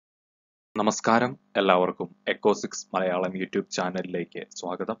നമസ്കാരം എല്ലാവർക്കും എക്കോസിക്സ് മലയാളം യൂട്യൂബ് ചാനലിലേക്ക്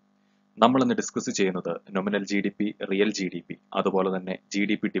സ്വാഗതം. നമ്മൾ ഇന്ന് ഡിസ്കസ് ചെയ്യുന്നത് nominal G D P, real G D P, അതുപോലെ തന്നെ ജി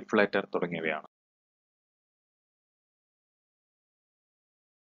ഡി പി ഡിഫ്ലേറ്റർ തുടങ്ങിയവയാണ്.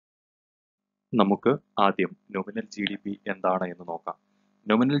 നമുക്ക് ആദ്യം നോമിനൽ ജി ഡി പി എന്താണ് എന്ന് നോക്കാം.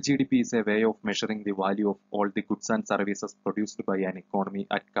 Nominal G D P is a way of measuring the value of all the goods and services produced by an economy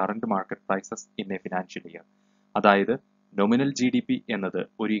at current market prices in a financial year. അതായത് nominal G D P എന്നത്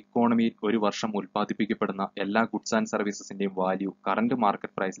ഒരു ഇക്കോണമിയിൽ ഒരു വർഷം ഉൽപ്പാദിപ്പിക്കപ്പെടുന്ന എല്ലാ goods and സർവീസസിന്റെയും value current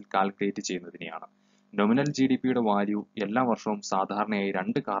market പ്രൈസിൽ calculate ചെയ്യുന്നതിനെയാണ്. Nominal G D പിയുടെ value എല്ലാ വർഷവും സാധാരണയായി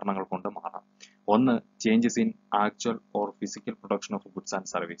രണ്ട് കാരണങ്ങൾ കൊണ്ട് മാറാം. ഒന്ന്, changes in actual or physical production of goods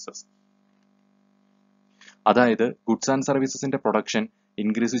and services. അതായത് ഗുഡ്സ് ആൻഡ് സർവീസസിന്റെ പ്രൊഡക്ഷൻ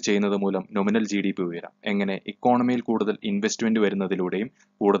ഇൻക്രീസ് ചെയ്യുന്നത് മൂലം നോമിനൽ ജി ഡി പി ഉയരാം. എങ്ങനെ? ഇക്കോണമിയിൽ കൂടുതൽ ഇൻവെസ്റ്റ്മെന്റ് വരുന്നതിലൂടെയും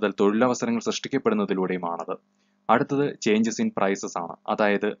കൂടുതൽ തൊഴിലവസരങ്ങൾ സൃഷ്ടിക്കപ്പെടുന്നതിലൂടെയുമാണത്. അടുത്തത് ചേഞ്ചസ് ഇൻ പ്രൈസസ് ആണ്.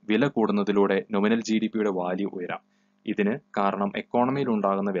 അതായത് വില കൂടുന്നതിലൂടെ നോമിനൽ ജി ഡി പിയുടെ വാല്യൂ ഉയരാം. ഇതിന് കാരണം എക്കോണമിയിൽ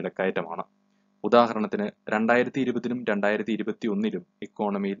ഉണ്ടാകുന്ന വിലക്കയറ്റമാണ്. ഉദാഹരണത്തിന് 2020-ലും 2021-ലും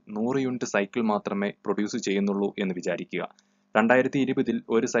ഇക്കോണമിയിൽ 100 യൂണിറ്റ് സൈക്കിൾ മാത്രമേ പ്രൊഡ്യൂസ് ചെയ്യുന്നുള്ളൂ എന്ന് വിചാരിക്കുക. 2020-ൽ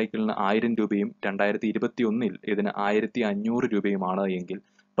ഒരു സൈക്കിളിന് 1000 രൂപയും 2021-ൽ ഇതിന് 1500 രൂപയുമാണ് എങ്കിൽ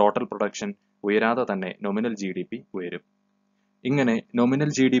ടോട്ടൽ പ്രൊഡക്ഷൻ ഉയരാതെ തന്നെ നോമിനൽ ജി ഡി പി ഉയരും. ഇങ്ങനെ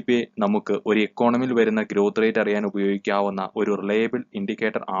നോമിനൽ ജി ഡി പിയെ നമുക്ക് ഒരു എക്കോണമിയിൽ വരുന്ന ഗ്രോത്ത് റേറ്റ് അറിയാൻ ഉപയോഗിക്കാവുന്ന ഒരു റിലയബിൾ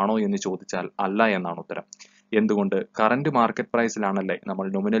ഇൻഡിക്കേറ്റർ ആണോ എന്ന് ചോദിച്ചാൽ അല്ല എന്നാണ് ഉത്തരം. എന്തുകൊണ്ട്? കറന്റ് മാർക്കറ്റ് പ്രൈസിലാണല്ലേ നമ്മൾ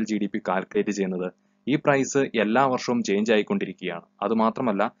nominal G D P calculate ചെയ്യുന്നത്. ഈ പ്രൈസ് എല്ലാ വർഷവും ചേഞ്ച് ആയിക്കൊണ്ടിരിക്കുകയാണ്.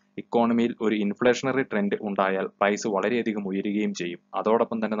 അതുമാത്രമല്ല, ഇക്കോണമിയിൽ ഒരു ഇൻഫ്ലേഷണറി ട്രെൻഡ് ഉണ്ടായാൽ പ്രൈസ് വളരെയധികം ഉയരുകയും ചെയ്യും.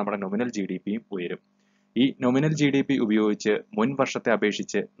 അതോടൊപ്പം തന്നെ നമ്മുടെ നോമിനൽ ജി ഡി പിയും ഉയരും. ഈ നോമിനൽ ജി ഡി പി ഉപയോഗിച്ച് മുൻ വർഷത്തെ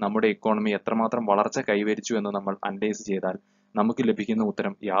അപേക്ഷിച്ച് നമ്മുടെ ഇക്കോണമി എത്രമാത്രം വളർച്ച കൈവരിച്ചു എന്ന് നമ്മൾ അനലൈസ് ചെയ്താൽ നമുക്ക് ലഭിക്കുന്ന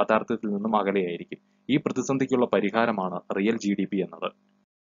ഉത്തരം യാഥാർത്ഥ്യത്തിൽ നിന്നും അകലെയായിരിക്കും. ഈ പ്രതിസന്ധിക്കുള്ള പരിഹാരമാണ് റിയൽ ജി ഡി പി എന്നത്.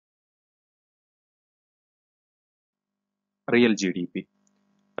 Real G D P.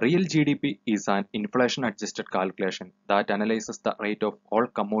 Real GDP is an inflation-adjusted calculation that analyzes the rate of all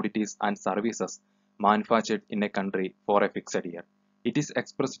commodities and services manufactured in a country for a fixed year. It is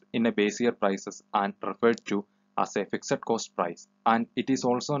expressed in a base year prices and referred to as a fixed cost price, and it is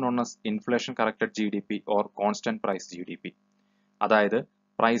also known as inflation-corrected GDP or constant price GDP. അതായത്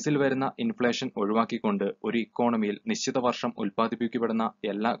പ്രൈസിൽ വരുന്ന inflation ഒഴിവാക്കിക്കൊണ്ട് ഒരു ഇക്കോണമിയിൽ നിശ്ചിത വർഷം ഉൽപ്പാദിപ്പിക്കപ്പെടുന്ന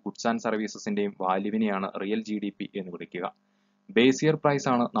എല്ലാ goods and സർവീസസിന്റെയും വാല്യൂവിനെയാണ് real G D P എന്ന് വിളിക്കുക. ബേസ് ഇയർ പ്രൈസ്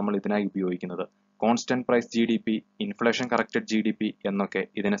ആണ് നമ്മൾ ഇതിനായി ഉപയോഗിക്കുന്നത്. Constant price G D P, inflation corrected G D P എന്നൊക്കെ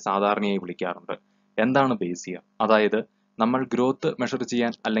ഇതിനെ സാധാരണയായി വിളിക്കാറുണ്ട്. എന്താണ് ബേസ് ഇയർ? അതായത് നമ്മൾ ഗ്രോത്ത് മെഷർ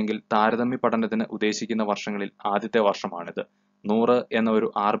ചെയ്യാൻ അല്ലെങ്കിൽ താരതമ്യ പഠനത്തിന് ഉദ്ദേശിക്കുന്ന വർഷങ്ങളിൽ ആദ്യത്തെ വർഷമാണിത്. 100 എന്ന ഒരു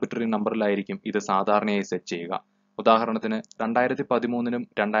ആർബിട്രറി നമ്പറിലായിരിക്കും ഇത് സാധാരണയായി സെറ്റ് ചെയ്യുക. ഉദാഹരണത്തിന് 2013-നും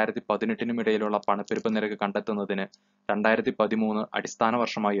 2018-നും ഇടയിലുള്ള പണപ്പെരുപ്പ നിരക്ക് കണ്ടെത്തുന്നതിന് 2013 അടിസ്ഥാന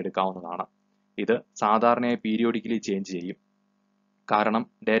വർഷമായി എടുക്കാവുന്നതാണ്. ഇത് സാധാരണയായി പീരിയോഡിക്കലി ചേഞ്ച് ചെയ്യും. കാരണം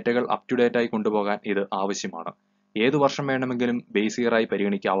ഡേറ്റകൾ അപ് ടു ഡേറ്റ് ആയി കൊണ്ടുപോകാൻ ഇത് ആവശ്യമാണ്. ഏതു വർഷം വേണമെങ്കിലും ബേസ് ഇയർ ആയി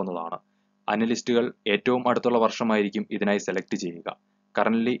പരിഗണിക്കാവുന്നതാണ്. അനലിസ്റ്റുകൾ ഏറ്റവും അടുത്തുള്ള വർഷമായിരിക്കും ഇതിനായി സെലക്ട് ചെയ്യുക.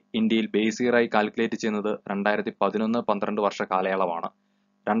 കറന്റ്ലി ഇന്ത്യയിൽ ബേസ് ഇയർ ആയി കാൽക്കുലേറ്റ് ചെയ്യുന്നത് 2011-12 വർഷ കാലയളവാണ്.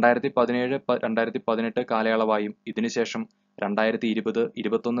 2017-2018 കാലയളവായും ഇതിനുശേഷം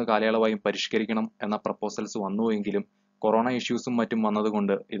 2020-21 കാലയളവായും പരിഷ്കരിക്കണം എന്ന പ്രപ്പോസൽസ് വന്നുവെങ്കിലും കൊറോണ ഇഷ്യൂസും മറ്റും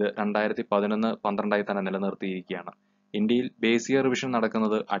വന്നതുകൊണ്ട് ഇത് 2011-12 തന്നെ നിലനിർത്തിയിരിക്കുകയാണ്. ഇന്ത്യയിൽ ബേസ് ഇയർ റിവിഷൻ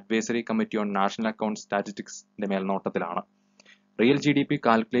നടക്കുന്നത് advisory committee on national account സ്റ്റാറ്റിസ്റ്റിക്സിന്റെ മേൽനോട്ടത്തിലാണ്. Real G D P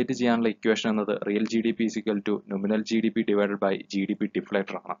calculate ചെയ്യാനുള്ള ഇക്വേഷൻ എന്നത് real G D P is equal to nominal G D P divided by G D P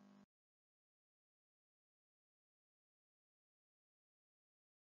deflator ആണ്.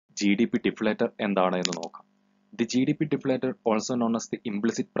 G D P deflator എന്താണ് എന്ന് നോക്കാം. The G D P deflator, also known as the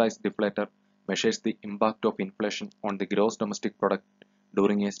implicit price deflator, measures the impact of inflation on the gross domestic product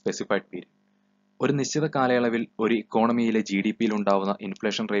during a specified period. ഒരു നിശ്ചിത കാലയളവിൽ ഒരു ഇക്കോണമിയിലെ G D പിയിൽ ഉണ്ടാവുന്ന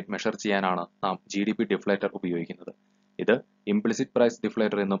inflation rate measure ചെയ്യാനാണ് നാം G D P deflator ഉപയോഗിക്കുന്നത്. ഇത് ഇംപ്ലിസിറ്റ് പ്രൈസ്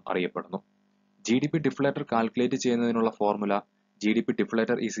ഡിഫ്ലേറ്റർ എന്നും അറിയപ്പെടുന്നു. G D P deflator calculate ചെയ്യുന്നതിനുള്ള formula G D P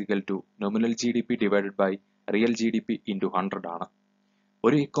deflator is equal to nominal G D P divided by real G D P into 100 ആണ്.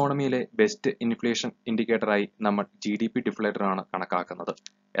 ഒരു ഇക്കോണമിയിലെ best inflation ഇൻഡിക്കേറ്ററായി നമ്മൾ G D P deflator ആണ് കണക്കാക്കുന്നത്.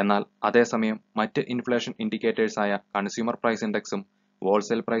 എന്നാൽ അതേസമയം മറ്റ് inflation ഇൻഡിക്കേറ്റേഴ്സായ consumer price ഇൻഡെക്സും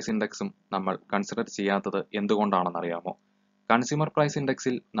wholesale price ഇൻഡെക്സും നമ്മൾ കൺസിഡർ ചെയ്യാത്തത് എന്തുകൊണ്ടാണെന്നറിയാമോ? കൺസ്യൂമർ പ്രൈസ്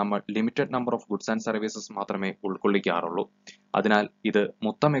ഇൻഡെക്സിൽ നമ്മൾ limited number of goods and services മാത്രമേ ഉൾക്കൊള്ളിക്കാറുള്ളൂ. അതിനാൽ ഇത്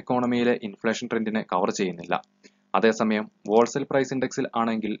മൊത്തം എക്കോണമിയിലെ ഇൻഫ്ലേഷൻ ട്രെൻഡിനെ കവർ ചെയ്യുന്നില്ല. അതേസമയം ഹോൾസെയിൽ പ്രൈസ് ഇൻഡെക്സിൽ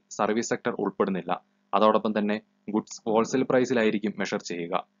ആണെങ്കിൽ സർവീസ് സെക്ടർ ഉൾപ്പെടുന്നില്ല. അതോടൊപ്പം തന്നെ ഗുഡ്സ് ഹോൾസെയിൽ പ്രൈസിലായിരിക്കും മെഷർ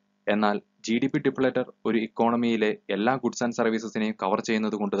ചെയ്യുക. എന്നാൽ ജി ഡി പി ഡിഫ്ലേറ്റർ ഒരു ഇക്കോണമിയിലെ എല്ലാ ഗുഡ്സ് ആൻഡ് സർവീസസിനെയും കവർ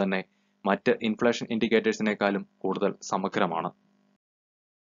ചെയ്യുന്നത് കൊണ്ട് തന്നെ മറ്റ് ഇൻഫ്ലേഷൻ ഇൻഡിക്കേറ്റേഴ്സിനേക്കാളും കൂടുതൽ സമഗ്രമാണ്.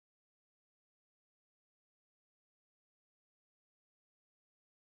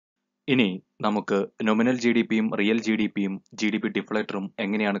 ഇനി നമുക്ക് നോമിനൽ ജി ഡി പിയും റിയൽ ജി ഡി പിയും ജി ഡി പി ഡിഫ്ലേറ്ററും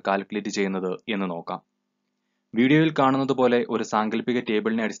എങ്ങനെയാണ് കാൽക്കുലേറ്റ് ചെയ്യുന്നത് എന്ന് നോക്കാം. വീഡിയോയിൽ കാണുന്നത് പോലെ ഒരു സാങ്കല്പിക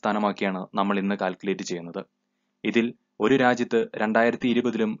ടേബിളിനെ അടിസ്ഥാനമാക്കിയാണ് നമ്മൾ ഇന്ന് കാൽക്കുലേറ്റ് ചെയ്യുന്നത്. ഇതിൽ ഒരു രാജ്യത്ത്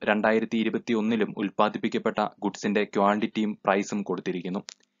 2020-ലും 2021-ലും ഉൽപ്പാദിപ്പിക്കപ്പെട്ട ഗുഡ്സിന്റെ ക്വാണ്ടിറ്റിയും പ്രൈസും കൊടുത്തിരിക്കുന്നു.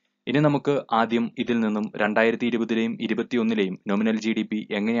 ഇനി നമുക്ക് ആദ്യം ഇതിൽ നിന്നും 2020-ലെയും 2021-ലെയും നോമിനൽ ജി ഡി പി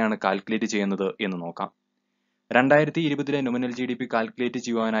എങ്ങനെയാണ് കാൽക്കുലേറ്റ് ചെയ്യുന്നത് എന്ന് നോക്കാം. 2020-ലെ nominal G D P calculate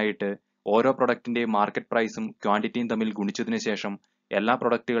ചെയ്യുവാനായിട്ട് ഓരോ പ്രൊഡക്റ്റിന്റെയും മാർക്കറ്റ് പ്രൈസും ക്വാണ്ടിറ്റിയും തമ്മിൽ ഗുണിച്ചതിന് ശേഷം എല്ലാ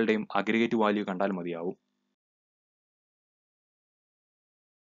പ്രൊഡക്റ്റുകളുടെയും അഗ്രിഗേറ്റ് വാല്യൂ കണ്ടാൽ മതിയാവും.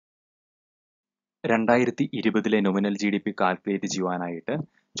 2020-ലെ nominal G D P calculate ചെയ്യുവാനായിട്ട്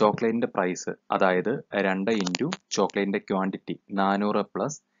ചോക്ലേറ്റിന്റെ പ്രൈസ്, അതായത് 2 into ചോക്ലേറ്റിന്റെ quantity 400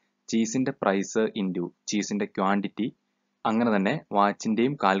 plus ചീസിന്റെ price into ചീസിന്റെ quantity, അങ്ങനെ തന്നെ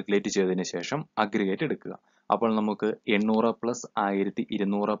വാച്ചിന്റെയും കാൽക്കുലേറ്റ് ചെയ്തതിന് ശേഷം അഗ്രിഗേറ്റ് എടുക്കുക. അപ്പോൾ നമുക്ക് 800 പ്ലസ്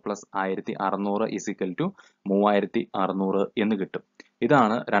 1200 പ്ലസ് 1600 ഇസിക്കൽ ടു 3600 എന്ന് കിട്ടും.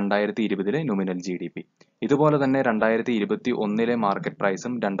 ഇതാണ് 2020-ലെ നോമിനൽ ജി ഡി പി. ഇതുപോലെ തന്നെ 2021-ലെ മാർക്കറ്റ്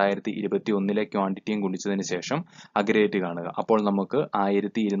പ്രൈസും 2021-ലെ ക്വാണ്ടിറ്റിയും ഗുണിച്ചതിന് ശേഷം അഗ്രിഗേറ്റ് കാണുക. അപ്പോൾ നമുക്ക്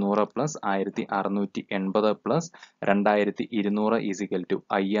 1200 പ്ലസ് 1680 പ്ലസ് 2200 ഈസിക്കൽ ടു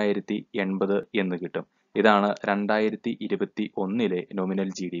 5080 എന്ന് കിട്ടും. ഇതാണ് 2021-ലെ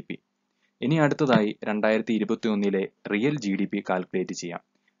നോമിനൽ ജി ഡി പി. ഇനി അടുത്തതായി 2021-ലെ real G D P calculate ചെയ്യാം.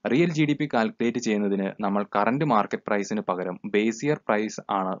 Real G D P calculate ചെയ്യുന്നതിന് നമ്മൾ കറന്റ് മാർക്കറ്റ് പ്രൈസിന് പകരം ബേസ് ഇയർ പ്രൈസ്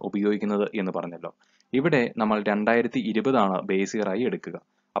ആണ് ഉപയോഗിക്കുന്നത് എന്ന് പറഞ്ഞല്ലോ. ഇവിടെ നമ്മൾ 2020 ആണ് ബേസ് ഇയർ ആയി എടുക്കുക.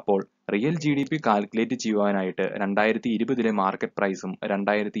 അപ്പോൾ real G D P calculate ചെയ്യുവാനായിട്ട് 2020-ലെ മാർക്കറ്റ് പ്രൈസും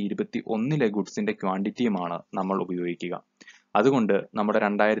 2021-ലെ ഗുഡ്സിന്റെ ക്വാണ്ടിറ്റിയുമാണ് നമ്മൾ ഉപയോഗിക്കുക. അതുകൊണ്ട് നമ്മുടെ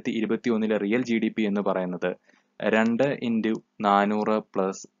 2021-ലെ റിയൽ ജി ഡി പി എന്ന് പറയുന്നത് 2 into 400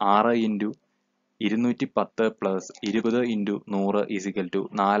 plus 6 into 210 plus 20 into 100 is equal to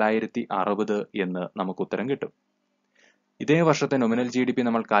 4060 എന്ന് നമുക്ക് ഉത്തരം കിട്ടും. ഇതേ വർഷത്തെ നോമിനൽ ജി ഡി പി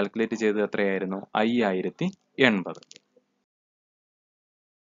നമ്മൾ കാൽക്കുലേറ്റ് ചെയ്തത് എത്രയായിരുന്നു? 5080.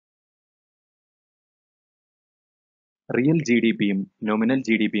 റിയൽ ജി ഡി പിയും നോമിനൽ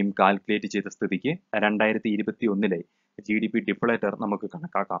ജി ഡി പിയും കാൽക്കുലേറ്റ് ചെയ്ത സ്ഥിതിക്ക് 2021-ലെ ജി ഡി പി ഡിഫ്ലേറ്റർ നമുക്ക്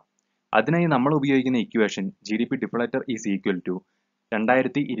കണക്കാക്കാം. അതിനായി നമ്മൾ ഉപയോഗിക്കുന്ന equation G D P deflator is equal to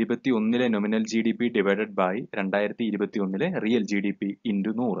 2021-ലെ nominal G D P divided by 2021-ലെ real G D P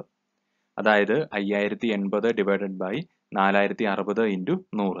into 100. അതായത് 5080 ഡിവൈഡഡ് ബൈ 4060 ഇൻറ്റു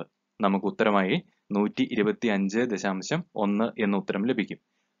 100. നമുക്ക് ഉത്തരമായി 125.1 എന്ന ഉത്തരം ലഭിക്കും.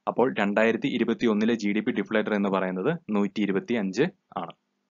 അപ്പോൾ 2021-ലെ ജി ഡി പി ഡിഫ്ലേറ്റർ എന്ന് പറയുന്നത് 125 ആണ്.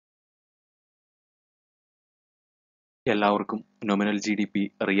 എല്ലാവർക്കും nominal G D P,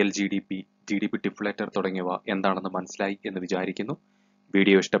 real G D P, G D P deflator തുടങ്ങിയവ എന്താണെന്ന് മനസ്സിലായി എന്ന് വിചാരിക്കുന്നു.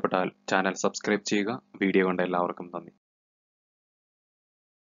 വീഡിയോ ഇഷ്ടപ്പെട്ടാൽ ചാനൽ സബ്സ്ക്രൈബ് ചെയ്യുക. വീഡിയോ കണ്ട എല്ലാവർക്കും നന്ദി.